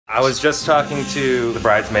I was just talking to the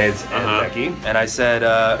bridesmaids and Becky, and I said,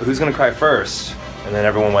 who's gonna cry first? And then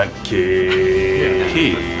everyone went, Keith.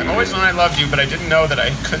 Keith. I've always known I loved you, but I didn't know that I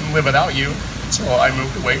couldn't live without you, so I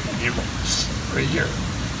moved away from you for a year.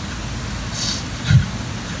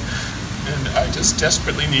 And I just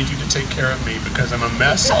desperately need you to take care of me because I'm a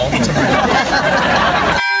mess all the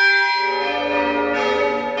time.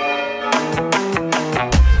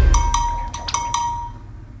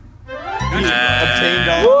 Obtained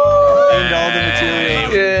all the material.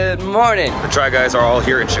 Good morning. The Try Guys are all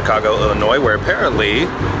here in Chicago, Illinois, where apparently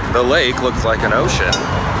the lake looks like an ocean.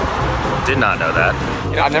 Did not know that.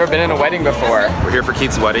 You know, I've never been in a wedding before. We're here for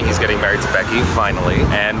Keith's wedding. He's getting married to Becky, finally.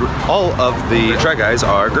 And all of the Try Guys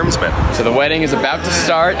are groomsmen. So the wedding is about to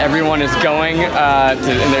start. Everyone is going in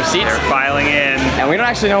their seats. They're filing in. And we don't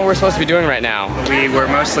actually know what we're supposed to be doing right now. We were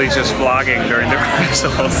mostly just vlogging during the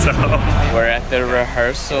rehearsal, so. We're at the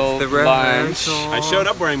rehearsal lunch. I showed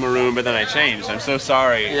up wearing maroon, but then I changed. I'm so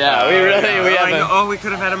sorry. Yeah, we have Oh, we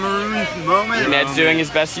could have had a maroon moment. Ned's doing his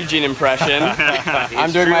best Eugene impression.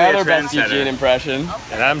 I'm doing my other best Eugene impression.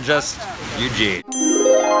 And I'm just Eugene. Come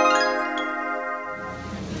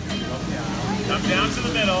down to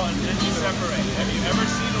the middle and then you separate. Have you ever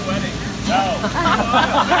seen a wedding? No.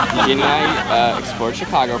 Eugene and I explored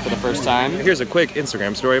Chicago for the first time. Here's a quick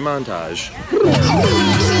Instagram story montage.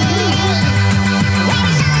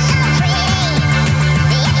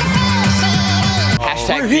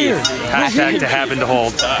 Hashtag beef. Hashtag to happen to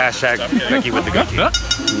hold. Hashtag Becky with the cookie.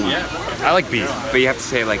 Yeah. I like beef. But you have to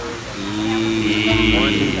say like,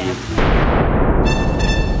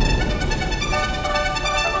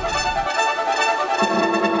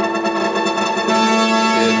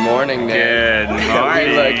 Good morning, Ned. Good morning.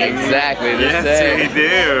 We look exactly the same. Yes, we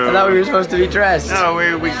do. I thought we were supposed to be dressed. No,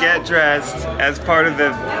 we get dressed as part of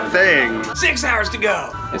the thing. 6 hours to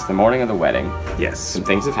go. It's the morning of the wedding. Yes. Some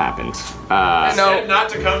things have happened. Said not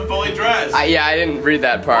to come fully dressed. Yeah, I didn't read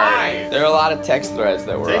that part. Why? There are a lot of text threads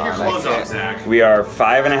that were Take on. your clothes off, Zach. We are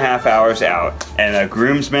 5.5 hours out, and a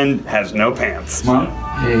groomsman has no pants. Mom,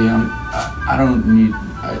 hey, I don't need,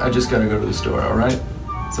 I just gotta go to the store, all right?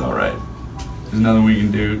 It's all right. There's nothing we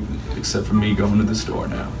can do except for me going to the store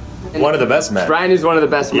now. One of the best men. Brian is one of the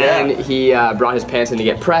best men. He brought his pants in to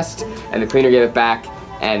get pressed, and the cleaner gave it back,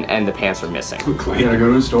 and the pants are missing. You gotta go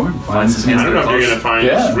to the store and find some. I don't know if you're gonna find.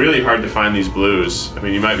 Yeah. It's really hard to find these blues. I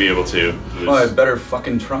mean, you might be able to. Well, I better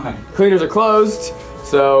fucking try. Cleaners are closed,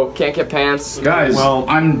 so can't get pants. Guys, well,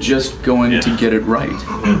 I'm just going to get it right.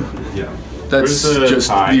 Yeah. That's Where's the just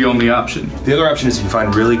tie? the only option. The other option is if you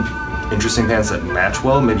find really interesting pants that match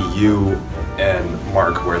well, maybe you and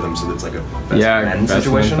Mark wear them so that it's like a best men best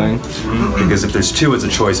situation. men thing. Because if there's two, it's a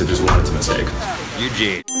choice. If there's one, it's a mistake.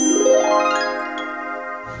 Eugene.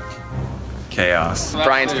 Chaos.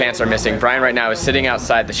 Brian's pants are missing. Brian right now is sitting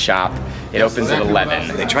outside the shop. It opens at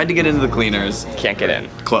 11. They tried to get into the cleaners, Can't get in.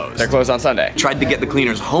 closed. They're closed on Sunday. Tried to get the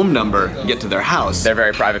cleaner's home number, get to their house. They're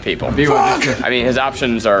very private people. I mean, his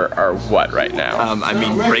options are what right now? I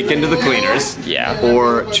mean, break into the cleaners. Yeah.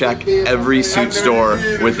 Or check every suit store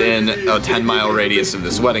within a 10-mile radius of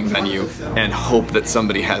this wedding venue and hope that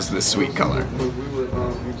somebody has this sweet color.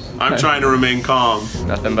 I'm trying to remain calm.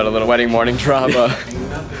 Nothing but a little wedding morning drama.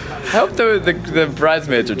 I hope the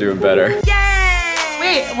bridesmaids are doing better. Yay!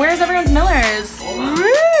 Wait, where's everyone's Millers? Woo!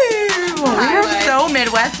 We're so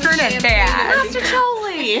Midwestern and bad. Master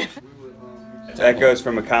Jolie. That goes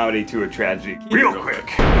from a comedy to a tragedy real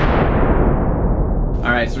quick.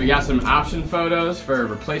 All right, so we got some option photos for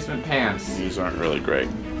replacement pants. These aren't really great.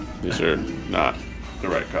 These are not the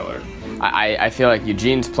right color. I feel like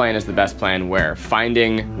Eugene's plan is the best plan, where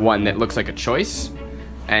finding one that looks like a choice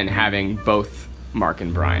and having both Mark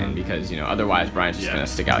and Brian, because, you know, otherwise Brian's just gonna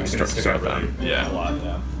stick out like a sore thumb. Yeah, a lot.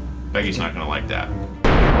 Yeah. Becky's not gonna like that.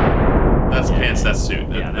 That's pants. That's suit.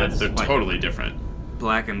 They're totally different.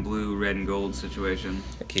 Black and blue, red and gold situation.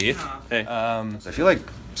 Keith. Hey. I feel like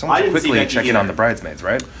someone should quickly check in on the bridesmaids,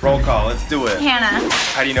 right? Roll call. Let's do it. Hannah.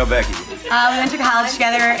 How do you know Becky? We went to college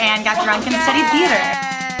together and got drunk and studied theater.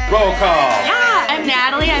 Roll call. Yeah, I'm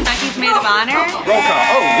Natalie. I'm Becky's maid of honor. Roll call.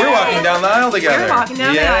 Oh, we're walking down the aisle together. We're walking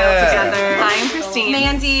down the aisle together. I'm Christine.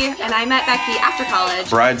 Mandy, and I met Becky after college.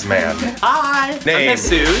 Bridesman. Hi. Name. I'm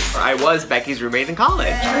Jesus. I was Becky's roommate in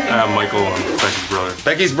college. Michael, Becky's brother.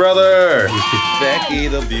 Becky's brother. Becky,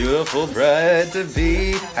 the beautiful bride to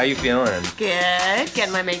be. How you feeling? Good.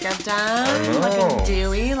 Getting my makeup done. Looking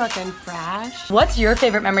dewy, looking fresh. What's your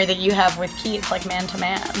favorite memory that you have with Keith, like man to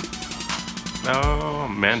man? Oh,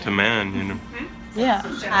 man to man, you know. Yeah.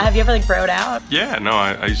 Have you ever like broed out? Yeah, no,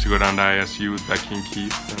 I used to go down to ISU with Becky and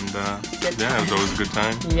Keith, and yeah, it was always a good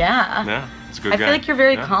time. Yeah. Yeah, it's a good I guy. feel like you're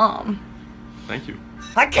very calm. Thank you.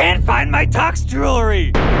 I can't find my tux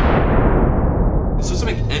jewelry! This doesn't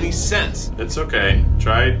make any sense. It's okay.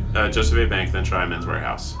 Try Josse Bank, then try Men's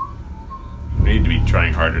Warehouse. We need to be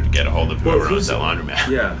trying harder to get a hold of whoever owns that laundromat.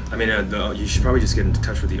 Yeah, I mean, you should probably just get in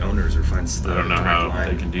touch with the owners or find the I don't know how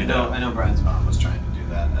they can do that. I know Brian's mom was trying to do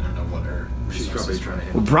that. I don't know what her She's probably trying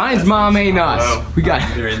to. Well, Brian's mom ain't us. We got.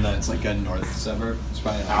 They're in the, it's like a north suburb. It's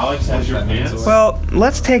probably Alex has your pants? Well,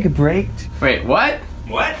 let's take a break. Wait, what?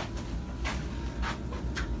 What?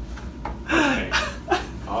 Okay.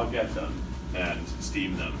 I'll get them and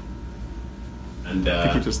steam them. And I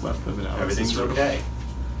think he just left them in Alex's everything's room. okay.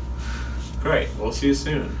 Great. We'll see you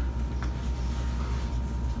soon.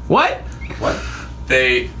 What? What?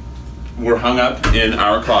 They were hung up in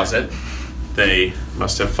our closet. They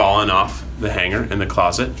must have fallen off the hanger in the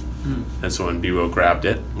closet. And so when B-Wo grabbed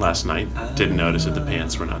it last night, didn't notice that the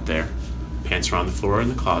pants were not there. Pants are on the floor in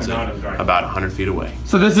the closet, about 100 feet away.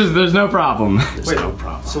 So there's no problem. There's no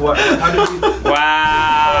problem. So what? How did you?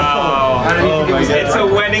 Wow! How did you think it was? It's a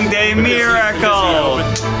wedding day miracle!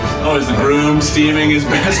 Oh, is the groom steaming his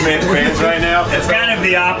best man's pants right now? It's kind of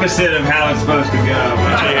the opposite of how it's supposed to go.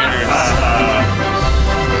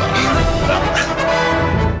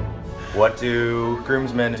 What do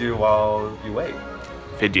groomsmen do while you wait?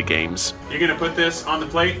 Video games. You're gonna put this on the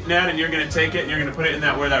plate, Ned, and you're gonna take it and you're gonna put it in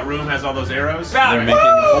where that room has all those arrows. They're making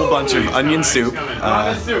a whole bunch of onion soup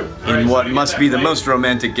in what must be the most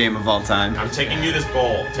romantic game of all time. I'm taking you this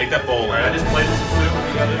bowl. Take that bowl. I just played this soup.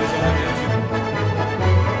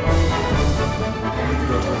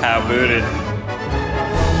 How booted.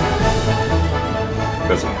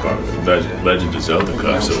 That's some part of the Legend of Zelda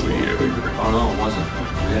cuffs over here. Oh no, it wasn't.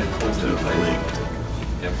 We had close to the plate.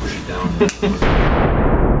 Yeah, push it down.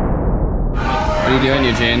 What are you doing,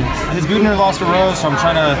 Eugene? His boutonniere lost a rose, so I'm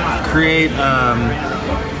trying to create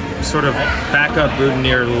sort of backup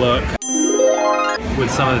boutonniere look with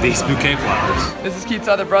some of these bouquet flowers. This is Keith's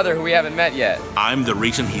other brother who we haven't met yet. I'm the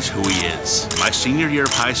reason he's who he is. My senior year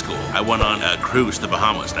of high school, I went on a cruise to the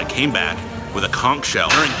Bahamas, and I came back with a conch shell.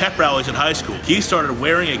 During pep rallies in high school, he started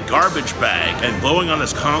wearing a garbage bag and blowing on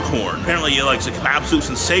his conch horn. Apparently it was an absolute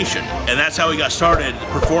sensation, and that's how he got started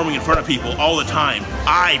performing in front of people all the time.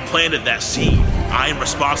 I planted that seed. I am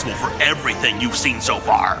responsible for everything you've seen so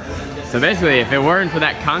far. So basically, if it weren't for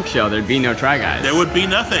that conch shell, there'd be no Try Guys. There would be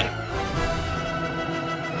nothing.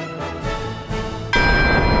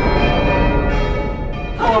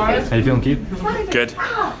 How you feeling, Keith? Good.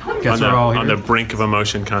 Guess we're all here. On the brink of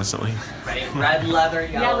emotion constantly. Red leather,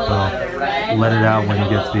 yellow leather, red. Let it out when you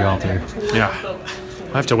get to the altar. Yeah.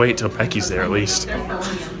 I'll have to wait till Becky's there at least.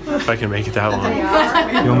 If I can make it that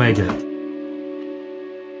long. You'll make it.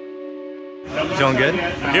 Feeling good?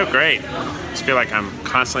 I feel great. I just feel like I'm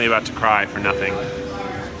constantly about to cry for nothing.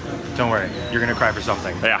 Don't worry, you're gonna cry for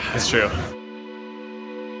something. Yeah, it's true.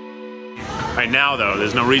 Right now, though,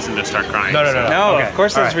 there's no reason to start crying. No, Okay. Of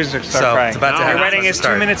course there's reason to start crying. It's about to happen. Your wedding is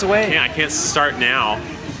 2 minutes away. Yeah, I can't start now.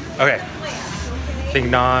 Okay. Think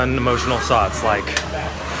non-emotional thoughts like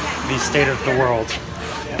the state of the world.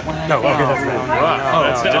 No, okay, that's bad.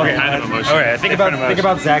 That's a different kind of emotion. Okay, think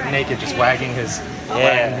about Zach naked just wagging his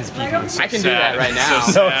peepers. I can do that right now.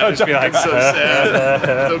 So sad. It's so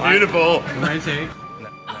sad. So beautiful.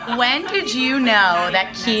 When did you know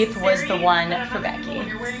that Keith was the one for Becky?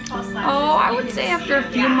 Oh, I would say after a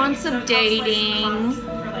few months of dating,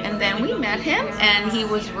 and then we met him, and he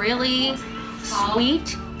was really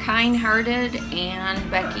sweet, kind-hearted, and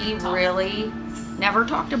Becky really never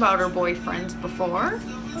talked about her boyfriends before,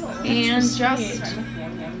 and just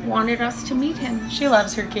wanted us to meet him. She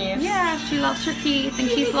loves her Keith. Yeah, she loves her Keith, and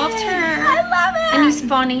Keith loves her. I love it. And he's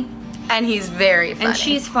funny. And he's very funny. And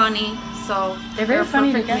she's funny, so they're very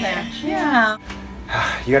funny perfect together. match. Yeah.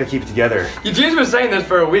 You gotta keep it together. Eugene's been saying this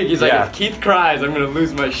for a week. He's like, Yeah. if Keith cries, I'm gonna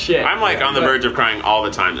lose my shit. I'm like on the verge of crying all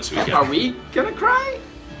the time this weekend. Are we gonna cry?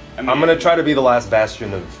 I'm gonna try to be the last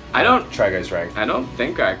bastion of Try Guys rank. I don't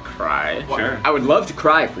think I cry. Sure. I would love to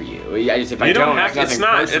cry for you. If I You don't don't have to. it's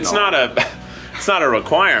It's not a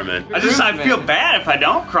requirement. I feel bad if I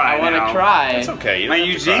don't cry. I want to cry. It's okay. You My don't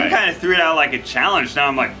have to Eugene cry. kind of threw it out like a challenge. Now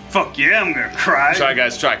I'm like, fuck yeah, I'm gonna cry. Try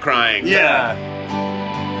Guys, try crying. Yeah.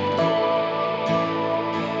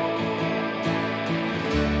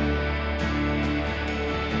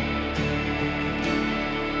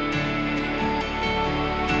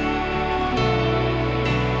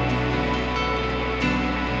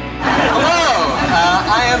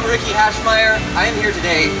 I am Ricky Hashmeyer. I am here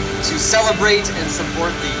today to celebrate and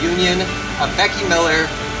support the union of Becky Miller,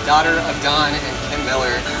 daughter of Don and Kim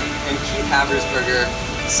Miller, and Keith Habersberger,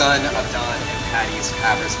 son of Don and Patty's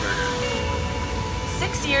Habersberger.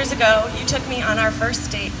 6 years ago, you took me on our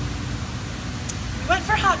first date. We went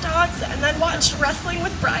for hot dogs, and then watched wrestling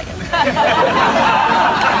with Brian.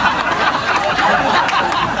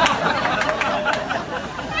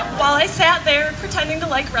 While I sat there pretending to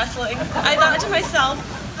like wrestling, I thought to myself,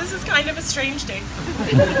 this is kind of a strange date.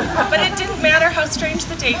 But it didn't matter how strange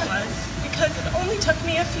the date was, because it only took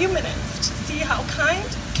me a few minutes to see how kind,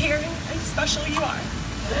 caring, and special you are.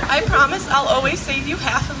 I promise I'll always save you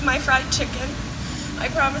half of my fried chicken. I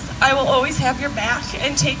promise I will always have your back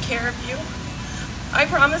and take care of you. I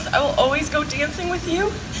promise I will always go dancing with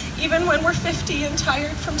you, even when we're 50 and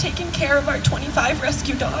tired from taking care of our 25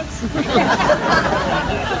 rescue dogs. And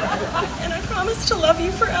I promise to love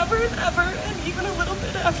you forever and ever, and even a little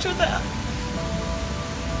bit after that.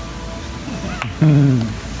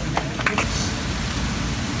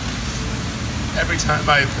 Every time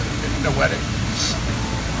I've been in a wedding,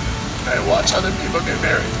 I watch other people get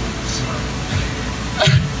married.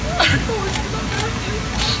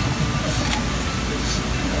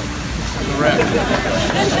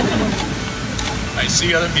 I see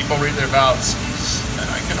other people read their vows, and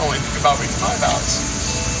I can only think about reading my vows.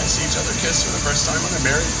 I see each other kiss for the first time when they're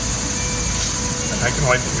married, and I can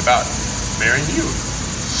only think about marrying you.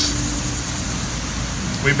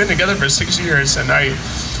 We've been together for 6 years, and I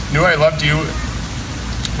knew I loved you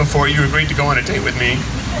before you agreed to go on a date with me.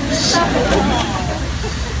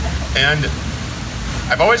 And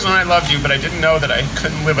I've always known I loved you, but I didn't know that I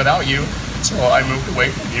couldn't live without you until I moved away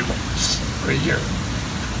from you for a year.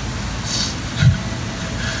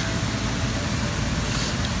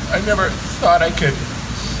 I never thought I could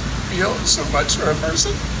feel so much for a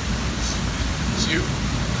person as you.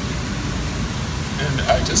 And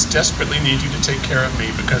I just desperately need you to take care of me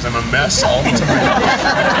because I'm a mess all the time.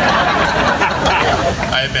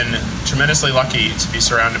 I have been tremendously lucky to be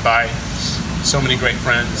surrounded by so many great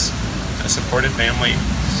friends, a supportive family,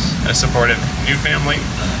 a supportive new family,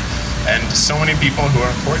 and so many people who are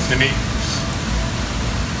important to me.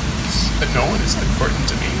 But no one is important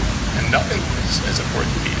to me, and nothing is as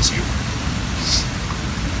important to me as you.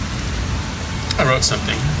 I wrote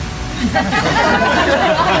something.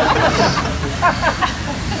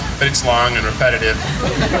 But it's long and repetitive.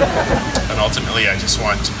 And ultimately, I just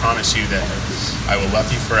want to promise you that I will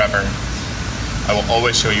love you forever. I will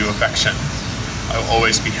always show you affection. I will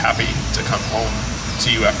always be happy to come home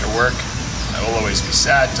to you after work. I will always be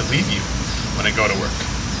sad to leave you when I go to work.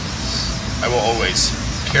 I will always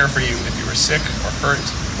care for you if you are sick or hurt.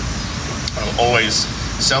 I will always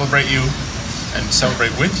celebrate you and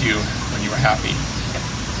celebrate with you when you are happy.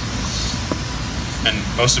 And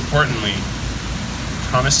most importantly,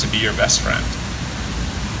 promise to be your best friend.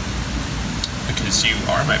 Because you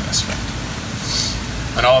are my best friend.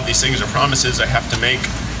 And all of these things are promises I have to make,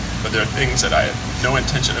 but they're things that I have no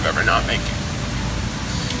intention of ever not making.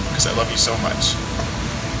 Because I love you so much,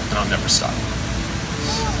 and I'll never stop.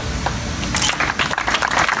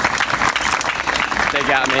 They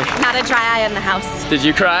got me. Not a dry eye in the house. Did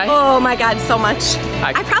you cry? Oh my God, so much.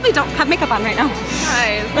 I probably don't have makeup on right now.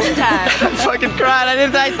 Guys, I fucking cried.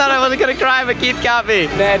 I thought I wasn't gonna cry, but Keith got me.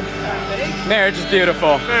 Ned, marriage is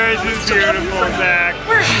beautiful. Marriage is beautiful, Zach.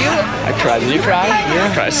 Where are you? I cried. Did you cry? Yeah.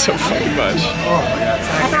 I cried so fucking much.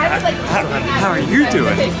 How are you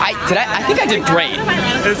doing? I think I did great.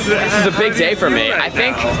 This is a big day for me. I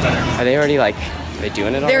think. Are they already like? Are they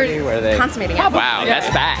doing it already? They're Where are they? consummating it. Wow, that's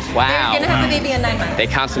fast. Wow. They're gonna have the baby in 9 months. They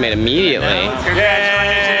consummate immediately.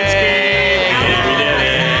 Congratulations, Keith. We did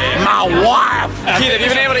it. My wife. Keith, have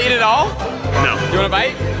you been able to eat it all? No. You want a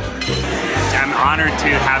bite? I'm honored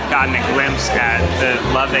to have gotten a glimpse at the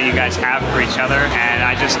love that you guys have for each other, and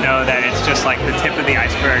I just know that it's just like the tip of the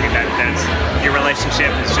iceberg, and that your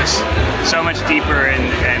relationship is just so much deeper and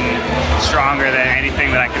stronger than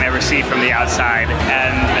anything that I can ever see from the outside.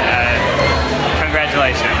 And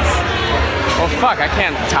congratulations. Well, fuck, I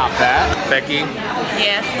can't top that. Becky,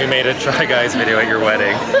 Yes. we made a Try Guys video at your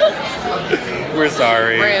wedding. We're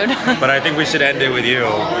sorry. Rude. But I think we should end it with you,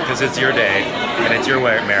 because it's your day, and it's your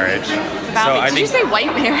white marriage. Did you say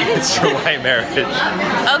white marriage? It's your white marriage.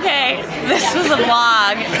 Okay, this was a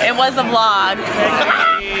vlog. It was a vlog.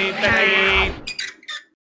 Becky.